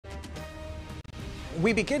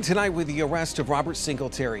We begin tonight with the arrest of Robert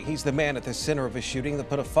Singletary. He's the man at the center of a shooting that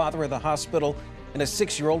put a father in the hospital and a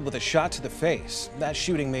 6-year-old with a shot to the face. That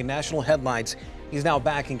shooting made national headlines. He's now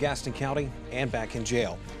back in Gaston County and back in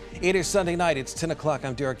jail. It is Sunday night. It's 10 o'clock.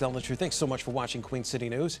 I'm Derek Dellinger. Thanks so much for watching Queen City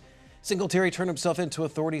News. Singletary turned himself into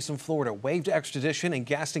authorities in Florida, waived extradition, and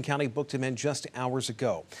Gaston County booked him in just hours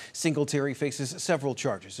ago. Singletary faces several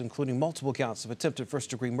charges, including multiple counts of attempted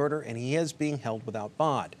first-degree murder, and he is being held without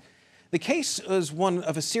bond. The case is one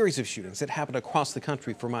of a series of shootings that happened across the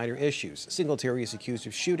country for minor issues. Singletary is accused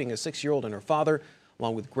of shooting a 6-year-old and her father,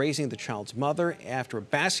 along with grazing the child's mother after a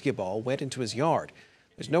basketball went into his yard.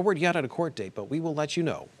 There's no word yet on a court date, but we will let you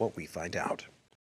know what we find out.